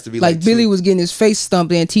 It has to be like Billy was getting his face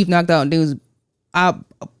stumped and teeth knocked out, and they was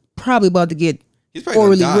probably about to get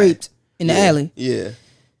orally raped in the alley. Yeah.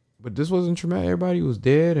 But this wasn't traumatic. Everybody was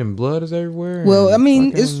dead and blood is everywhere. Well, I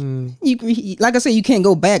mean, it's like I said, you can't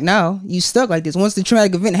go back now. You stuck like this. Once the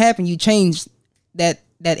traumatic event happened, you changed that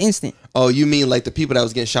instant. Oh, you mean like the people that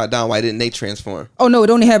was getting shot down? Why didn't they transform? Oh no, it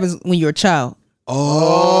only happens when you're a child.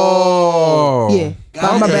 Oh, yeah.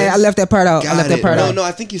 My bad. I left that part out. No,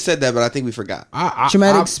 I think you said that, but I think we forgot.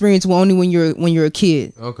 Traumatic experience only when you're a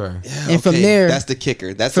kid. Okay. Yeah, and from there, that's the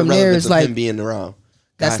kicker. That's from the relevance of him being around.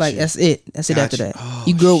 That's like that's it. That's it. After that,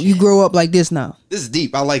 you grow up like this now. This is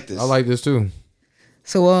deep. I like this. I like this too.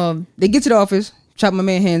 So they get to the office, chop my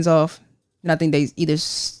man hands off, and I think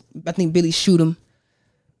Billy shoot him.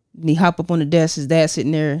 And he hop up on the desk. His dad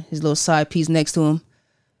sitting there, his little side piece next to him,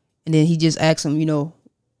 and then he just asks him,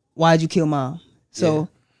 why'd you kill mom? So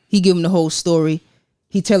he give him the whole story.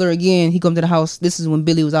 He tell her again. He come to the house. This is when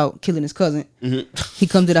Billy was out killing his cousin. Mm-hmm. He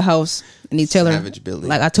come to the house and he tell her, Billy.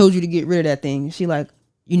 like, I told you to get rid of that thing. She like,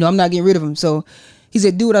 I'm not getting rid of him. So he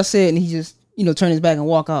said, do what I said, and he just turn his back and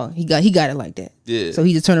walk out. He got it like that. Yeah. So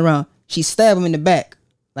he just turned around. She stabbed him in the back,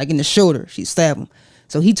 like in the shoulder. She stabbed him.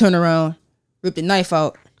 So he turned around, ripped the knife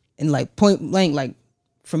out, and like point blank, like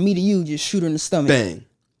from me to you, just shoot her in the stomach. Bang.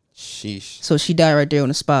 Sheesh. So she died right there on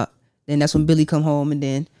the spot. Then that's when Billy come home, and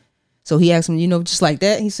then so he asked him, just like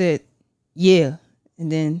that. He said, yeah.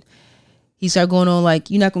 And then he started going on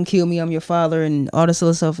like, you're not gonna kill me, I'm your father, and all this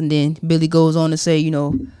other stuff. And then Billy goes on to say, I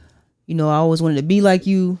always wanted to be like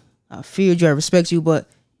you. I feared you, I respect you, but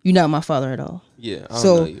you're not my father at all. Yeah, I don't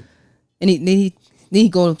know you. And then he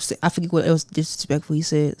go, I forget what else disrespectful he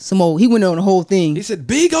said. He went on the whole thing. He said,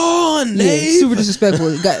 "Big on, Nate." Super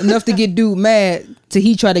disrespectful. Got enough to get dude mad till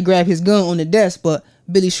he tried to grab his gun on the desk, but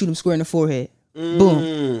Billy shoot him square in the forehead.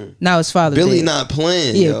 Boom. Now his father Billy dead. Not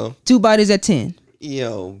playing, yo. 2 bodies at 10.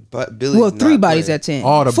 Yo, but Billy. 3 bodies at 10.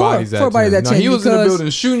 All the bodies at 10. Four bodies at 10. He was in the building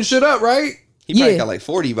shooting shit up, right? He probably got like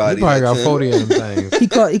 40 bodies. He probably got 40 of them things. He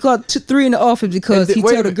caught 3 in the office because he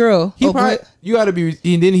told the girl. You got to be.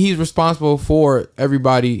 And then he's responsible for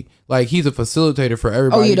everybody. Like he's a facilitator for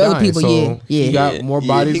everybody. Oh yeah, the other people. So he got more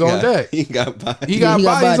bodies on deck. He got bodies. He got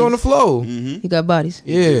bodies on the floor. Mm-hmm. He got bodies.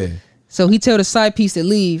 Yeah. So he tell the side piece to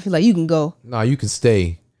leave. He's like, you can go. Nah, you can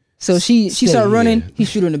stay. So she started running. He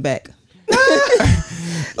shoot her in the back.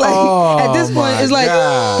 At this point, it's like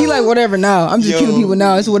he like whatever now. I'm just killing people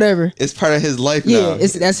now. It's whatever. It's part of his life now. Yeah,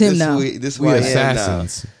 that's him now. We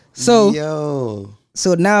assassins. So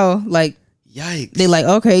now like yikes. They like,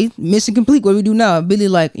 okay, mission complete. What do we do now? Billy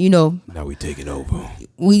like, now we taking over.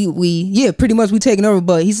 We pretty much we taking over.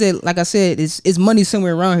 But he said, like I said, it's money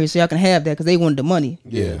somewhere around here, so y'all can have that because they wanted the money.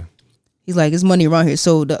 Yeah. He's like, it's money around here.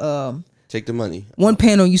 So the take the money. One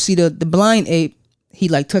panel, you see the blind ape. He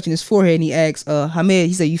like touching his forehead and he asks Hamed,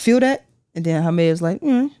 he said, you feel that? And then Hamed is like,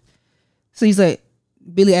 So he's like,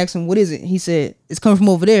 Billy asked him, what is it? He said, it's coming from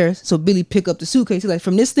over there. So Billy pick up the suitcase. He's like,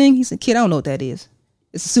 from this thing? He said, kid, I don't know what that is.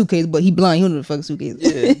 It's a suitcase, but he blind. He don't know the fucking suitcase.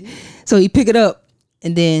 Yeah. So he pick it up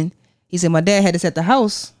and then he said, my dad had this at the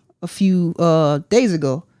house a few days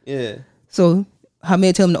ago. Yeah. So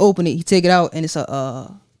Hamed tell him to open it. He take it out and it's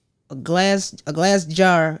a glass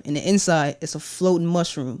jar, and the inside it's a floating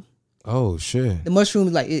mushroom. Oh shit! The mushroom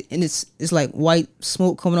is like, it's like white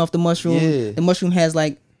smoke coming off the mushroom. Yeah. The mushroom has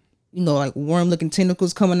like, like worm looking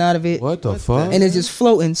tentacles coming out of it. What the fuck? And it's just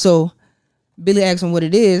floating. So Billy asks him what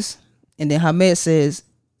it is, and then Hamed says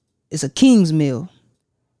it's a king's meal.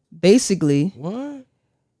 Basically, what?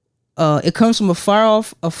 It comes from a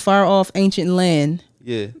far off ancient land.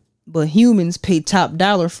 Yeah. But humans pay top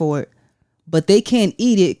dollar for it, but they can't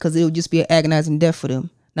eat it because it would just be an agonizing death for them.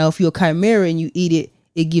 Now, if you're a chimera and you eat it,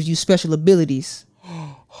 it gives you special abilities.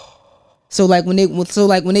 So like when they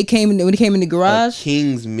came in the garage, a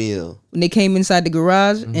king's meal. When they came inside the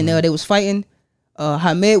garage and they was fighting,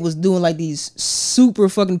 Hamed was doing like these super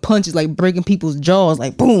fucking punches, like breaking people's jaws,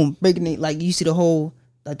 like boom, breaking it, like you see the whole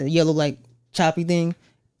like the yellow like choppy thing,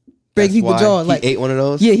 breaking people's jaws. Like he ate one of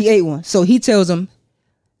those. Yeah, he ate one. So he tells him,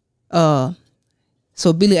 so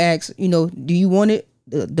Billy asks, do you want it?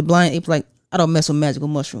 The blind ape's like, I don't mess with magical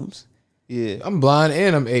mushrooms. Yeah, I'm blind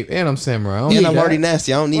and I'm ape and I'm samurai. And I'm already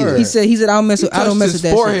nasty. I don't need it. He said I don't mess with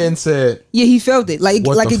that. Forehead and said, yeah, he felt it. Like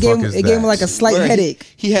it gave him like a slight headache.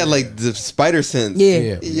 He had like the spider sense.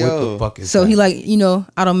 Yeah. Yo. What the fuck is so that? He like,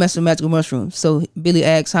 I don't mess with magical mushrooms. So Billy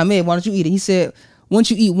asks, Hamed, why don't you eat it? He said, once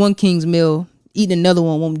you eat one king's meal, eating another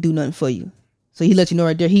one won't do nothing for you. So he let you know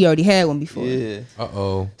right there. He already had one before. Yeah.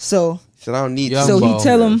 So he said I don't need. So he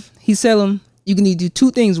tell him you can either do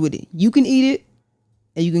two things with it. You can eat it,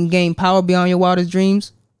 and you can gain power beyond your wildest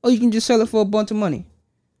dreams, or you can just sell it for a bunch of money.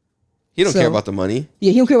 He don't care about the money.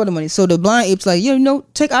 Yeah, he don't care about the money. So the blind ape's like,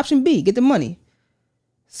 take option B, get the money.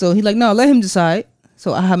 So he like, no, let him decide.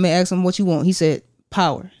 So Hamed asked him what you want. He said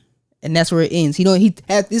power, and that's where it ends. He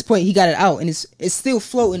at this point he got it out, and it's still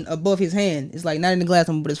floating above his hand. It's like not in the glass,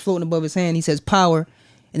 but it's floating above his hand. He says power,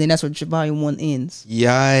 and then that's where volume 1 ends.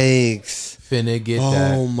 Yikes! Finna get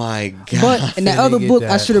that. Oh my god! But in the other book,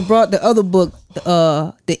 I should have brought the other book,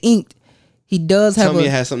 the Inked. He does have. Tell me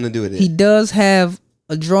it has something to do with it. He does have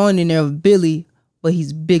a drawing in there of Billy, but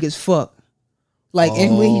he's big as fuck. Like,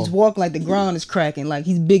 and when he's walking, like the ground is cracking. Like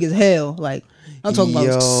he's big as hell. Like I'm talking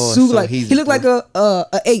about super. So like he looked like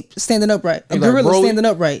a ape standing upright, a gorilla standing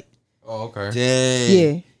upright. Oh, okay. Dang.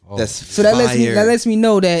 Yeah. Oh. That's so that lets me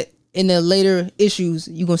know that in the later issues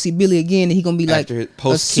you're gonna see Billy again, and he's gonna be like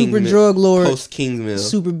a super drug lord, post King's Mill,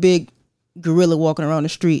 super big gorilla walking around the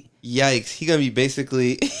street. Yikes! He gonna be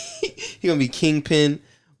basically he gonna be Kingpin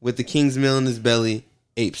with the King's Mill in his belly,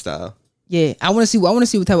 ape style. Yeah, I want to see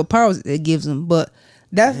what type of powers it gives him. But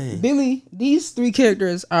that's Billy. These 3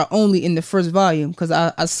 characters are only in the first volume because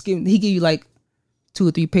I skimmed. He give you like 2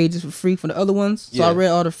 or 3 pages for free for the other ones. So I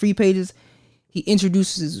read all the free pages. He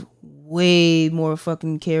introduces way more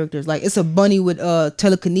fucking characters. Like it's a bunny with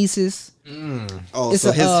telekinesis. Oh, it's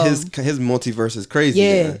so his multiverse is crazy.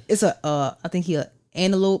 Yeah, it's I think he an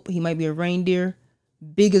antelope. He might be a reindeer,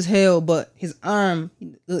 big as hell. But his arm,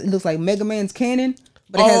 it looks like Mega Man's cannon.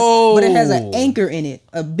 But it has an anchor in it,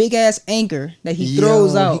 a big ass anchor that he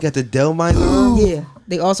throws out. He got the Delmine arm. Yeah,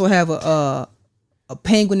 they also have a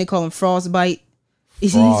penguin. They call him Frostbite.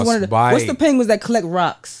 He's one of what's the penguins that collect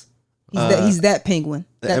rocks? He's that penguin.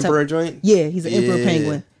 The Emperor joint. Yeah, he's an Emperor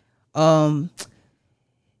penguin.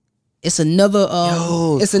 It's another.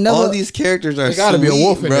 It's another. All these characters are. There got to be a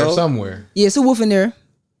wolf in there somewhere. Yeah, it's a wolf in there.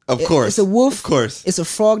 Of course, it's a wolf. Of course, it's a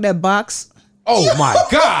frog that box. Oh my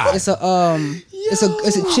god! It's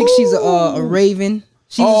a chick. She's a raven.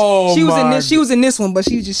 She was in this one, but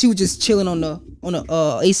she was just chilling on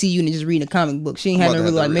the AC unit, just reading a comic book. She ain't having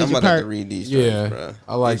really like major part. Read these stories, bro.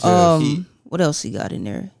 I like that. What else he got in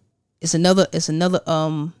there? It's another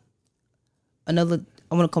I want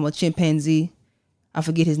to call him a chimpanzee. I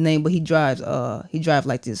forget his name, but he drives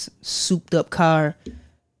like this souped up car.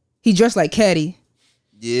 He dressed like Caddy.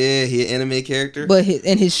 Yeah, he an anime character. But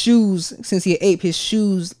his shoes, since he an ape, his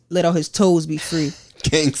shoes let all his toes be free.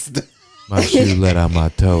 Gangsta. My shoe let out my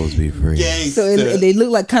toes be free. Gangsta. So they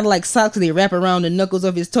look like kind of like socks. They wrap around the knuckles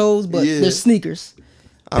of his toes, but they're sneakers.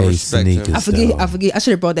 I respect him. I forget. I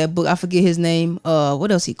should have brought that book. I forget his name.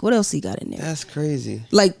 What else he got in there? That's crazy.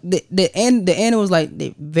 Like the animals, like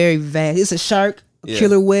they're very vast. It's a shark, a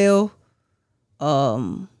killer whale.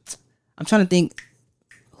 I'm trying to think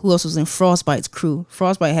who else was in Frostbite's crew.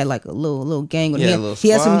 Frostbite had like a little gang. He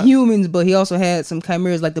had some humans, but he also had some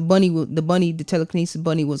chimeras. Like the telekinesis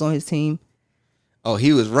bunny was on his team. Oh,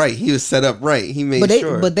 he was right. He was set up right. He made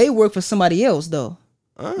sure. But they work for somebody else though.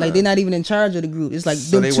 Like they're not even in charge of the group. It's like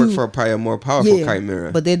so they work for probably a more powerful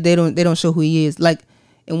chimera. But they don't show who he is. Like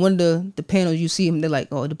in one of the panels, you see him. They're like,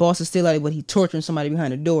 oh, the boss is still out, but he torturing somebody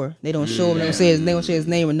behind the door. They don't show him. They don't say his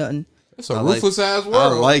name or nothing. It's a ruthless ass world.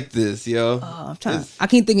 I like this, yo. I'm trying. I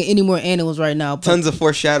can't think of any more animals right now. Tons of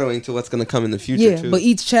foreshadowing to what's gonna come in the future. Yeah, but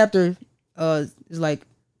each chapter is like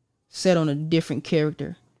set on a different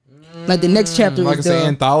character. Like the next chapter is the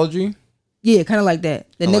anthology. Yeah, kind of like that.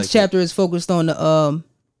 The next chapter is focused on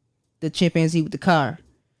the chimpanzee with the car.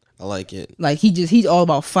 I like it. Like he's all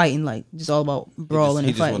about fighting, like just all about brawling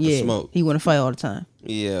and fighting. Yeah, he want to fight all the time.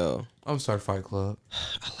 Yeah, I'm sorry, Fight Club.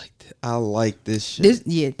 I like this shit. This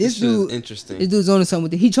dude is interesting. This dude's on something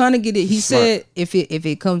with it. He trying to get it. He said if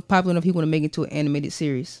it comes popular enough, he want to make it to an animated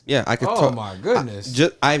series. Yeah, I could. Oh my goodness!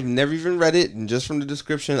 I've never even read it, and just from the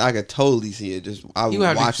description, I could totally see it. I would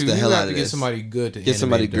watch the hell out of it. Get somebody good to get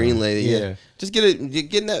somebody greenlit. Yeah, just get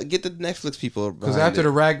the Netflix people. Because after the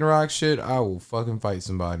Ragnarok shit, I will fucking fight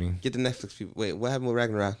somebody. Get the Netflix people. Wait, what happened with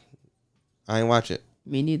Ragnarok? I ain't watch it.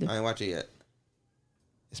 Me neither. I ain't watch it yet.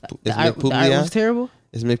 The art was terrible.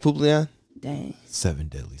 Is McPoopleon? Dang. 7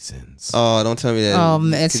 Deadly Sins. Oh, don't tell me that. Oh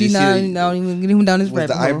man, see now, I don't even get him down this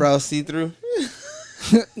rabbit hole. Was the eyebrows see through?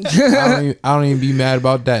 I don't even be mad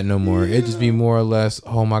about that no more. It just be more or less,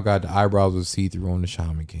 oh my god, the eyebrows was see through on the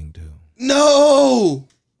Shaman King too. No.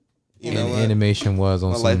 You know what? The animation was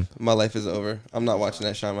on my life is over. I'm not watching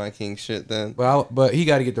that Shaman King shit then. But he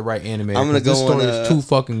got to get the right animator. I'm gonna go. This story is too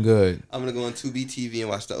fucking good. I'm gonna go on 2B TV and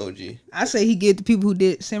watch the OG. I say he get the people who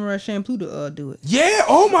did Samurai Champloo to do it. Yeah.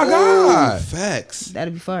 Oh my god. Facts.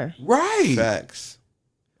 That'd be fire. Right. Facts.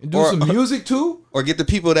 And do some music too. Or get the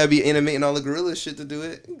people that be animating all the gorilla shit to do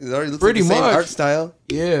it. It already looks like the same art style.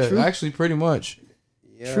 Yeah. True. Actually, pretty much.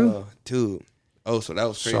 Yeah. True. Dude. Oh, so that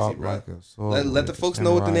was crazy, bro. Let the folks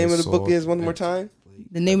know what the name of the book is one more time.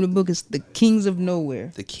 The name of the book is The Kings of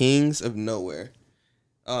Nowhere. The Kings of Nowhere.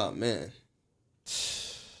 Oh, man.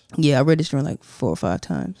 Yeah, I read this one like 4 or 5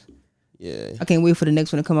 times. Yeah. I can't wait for the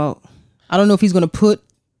next one to come out. I don't know if he's going to put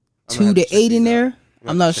 2 to 8 in there.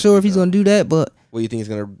 I'm not sure if he's going to do that, but... What, you think he's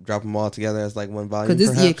going to drop them all together as like one volume,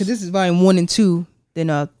 because this is volume 1 and 2.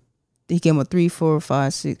 Then he came with 3, 4,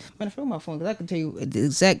 5, 6. Man, I forgot my phone because I can tell you the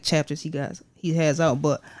exact chapters he has out,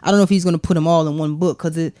 but I don't know if he's gonna put them all in one book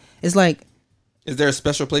because it's like. Is there a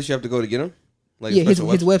special place you have to go to get them? Like his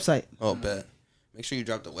website. Oh, bet. Make sure you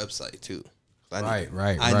drop the website too. Right.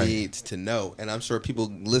 I need to know, and I'm sure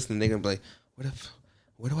people listening, they're gonna be like,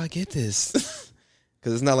 where do I get this?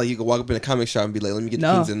 Because it's not like you can walk up in a comic shop and be like, let me get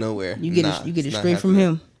the Kings of Nowhere. You get it straight from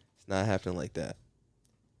him. It's not happening like that.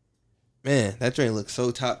 Man, that train looks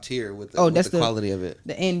so top tier with the quality of it.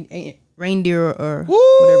 The reindeer or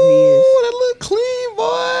whatever he is. That look clean,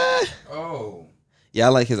 boy. Oh. Yeah, I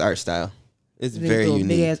like his art style. It's very unique.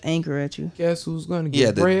 Big ass anchor at you. Guess who's gonna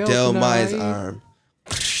get Braille the Del tonight? Mai's arm.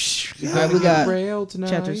 We got Braille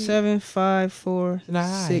chapter 7, 5, 4,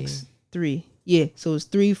 6, 3. Yeah, so it's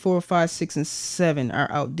 3, 4, 5, 6, and 7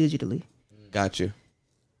 are out digitally. Got you.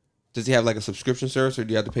 Does he have like a subscription service, or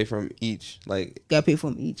do you have to pay for them each? Like, gotta pay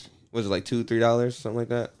for them each. Was it like $2-3, something like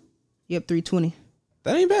that? Yep, $3.20.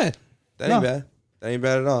 That ain't bad. That ain't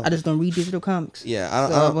bad at all. I just don't read digital comics. Yeah,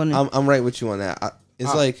 I'm right with you on that.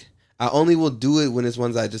 It's like I only will do it when it's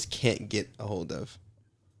ones I just can't get a hold of.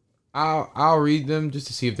 I'll read them just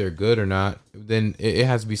to see if they're good or not. Then it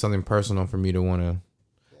has to be something personal for me to want to,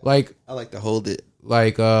 like. I like to hold it.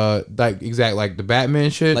 Like the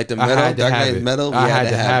Batman shit. Like the metal, Dark Knight metal. I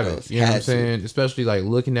had to have it. You know what I'm saying? Especially like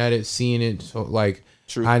looking at it, seeing it. So like.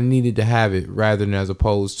 True. I needed to have it rather than as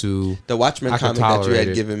opposed to the Watchmen comic that you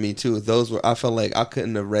had given me too. Those were, I felt like I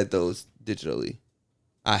couldn't have read those digitally.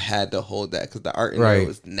 I had to hold that because the art in there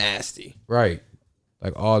was nasty. Right.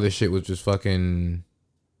 Like all this shit was just fucking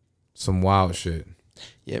some wild shit.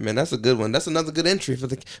 Yeah, man, that's a good one. That's another good entry for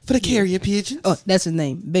the carrier pigeons. Oh, that's his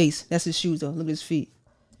name. Bass. That's his shoes though. Look at his feet.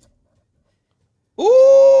 Ooh.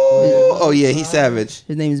 Oh yeah, he's savage.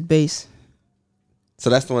 His name is Bass. So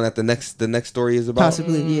that's the one that the next story is about.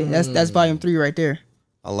 Possibly, yeah. That's volume 3 right there.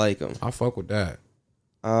 I like him. I fuck with that.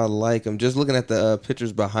 I like him. Just looking at the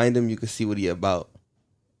pictures behind him, you can see what he about.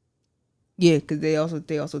 Yeah, because they also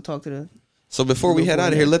talk to the. So before we head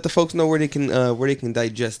out of here, let the folks know where they can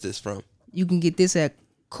digest this from. You can get this at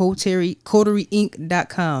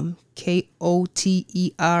coteriink.com.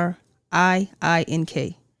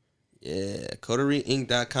 KOTERIINK. Yeah,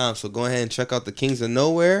 coteriink.com. So go ahead and check out the Kings of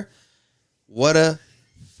Nowhere. What a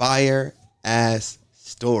fire ass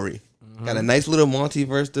story. Mm-hmm. Got a nice little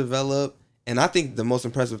multiverse developed. And I think the most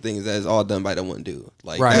impressive thing is that it's all done by the one dude.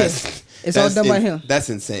 Like, right. It's all done by him. That's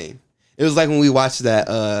insane. It was like when we watched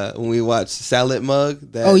Salad Mug.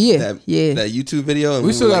 That YouTube video. And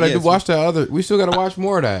we still gotta watch that other. We still gotta watch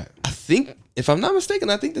more of that. I think, if I'm not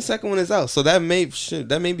mistaken, I think the second one is out. So that may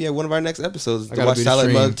be one of our next episodes to watch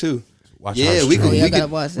Salad Mug too. We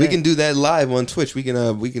can do that live on Twitch. We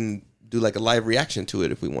can do like a live reaction to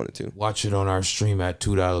it if we wanted to. Watch it on our stream at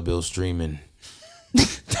 $2 Bill Streaming.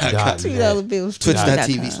 $2 Bill Streaming.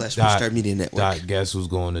 Twitch.tv/PushStart Media Network. Guess who's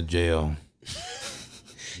going to jail?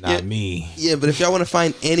 Not me. Yeah, but if y'all want to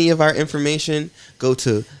find any of our information, go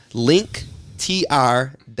to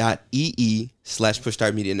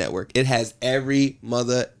linktr.ee/PushStart Media Network. It has every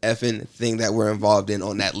mother effing thing that we're involved in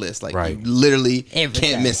on that list. Like, you literally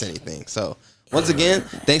can't miss anything. So, once again,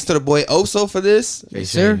 thanks to the boy Oso for this. Yes,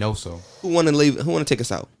 sir. Who want to take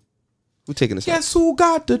us out? Who taking us out? Guess who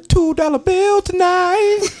got the $2 bill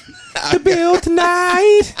tonight? The bill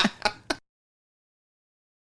tonight.